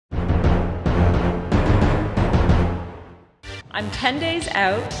I'm 10 days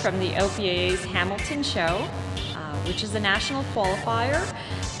out from the OPA's Hamilton show, which is a national qualifier,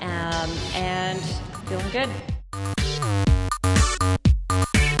 and feeling good.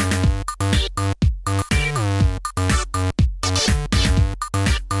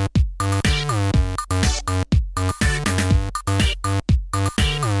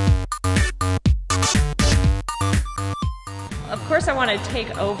 Of course, I want to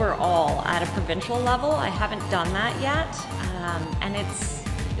take overall at a provincial level. I haven't done that yet, and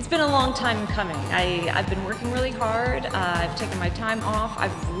it's been a long time coming. I've been working really hard. I've taken my time off.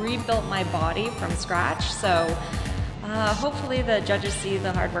 I've rebuilt my body from scratch. So hopefully the judges see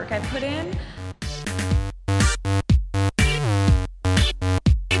the hard work I put in.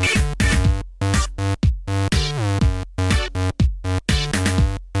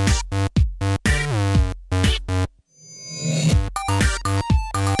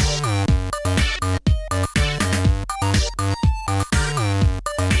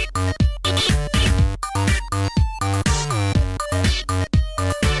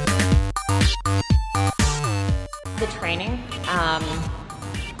 The training,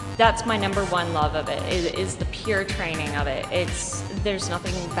 that's my number one love of it, is the pure training of it. There's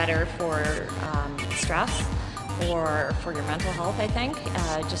nothing better for stress or for your mental health, I think,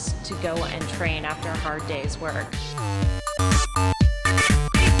 just to go and train after a hard day's work.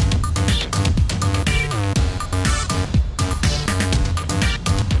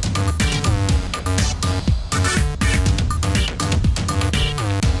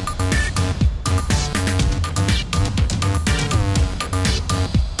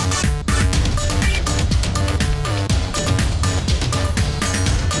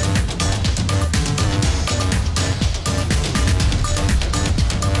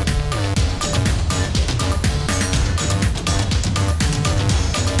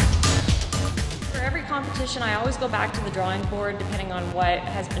 I always go back to the drawing board depending on what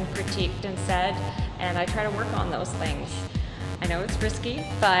has been critiqued and said, and I try to work on those things. I know it's risky,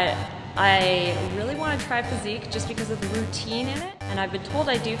 but I really want to try physique just because of the routine in it, and I've been told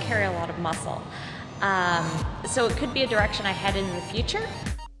I do carry a lot of muscle. So it could be a direction I head in the future.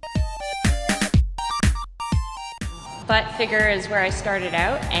 But figure is where I started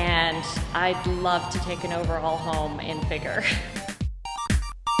out, and I'd love to take an overall home in figure.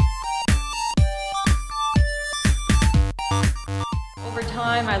 Over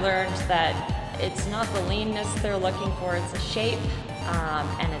time, I learned that it's not the leanness they're looking for, it's a shape,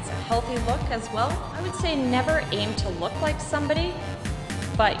 and it's a healthy look as well. I would say never aim to look like somebody,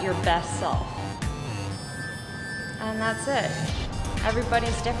 but your best self. And that's it.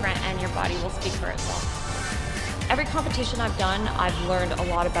 Everybody's different, and your body will speak for itself. Every competition I've done, I've learned a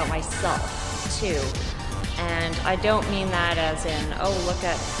lot about myself, too. And I don't mean that as in, oh, look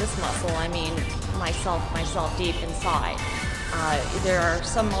at this muscle. I mean myself deep inside. There are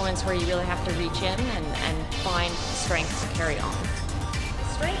some moments where you really have to reach in and find strength to carry on.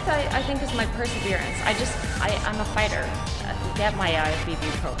 Strength, I think, is my perseverance. I'm a fighter. Get my IFBB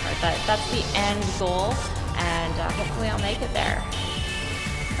Pro card. That's the end goal, and hopefully I'll make it there.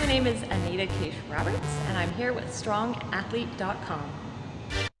 My name is Anita Kus-Roberts, and I'm here with StrongAthlete.com.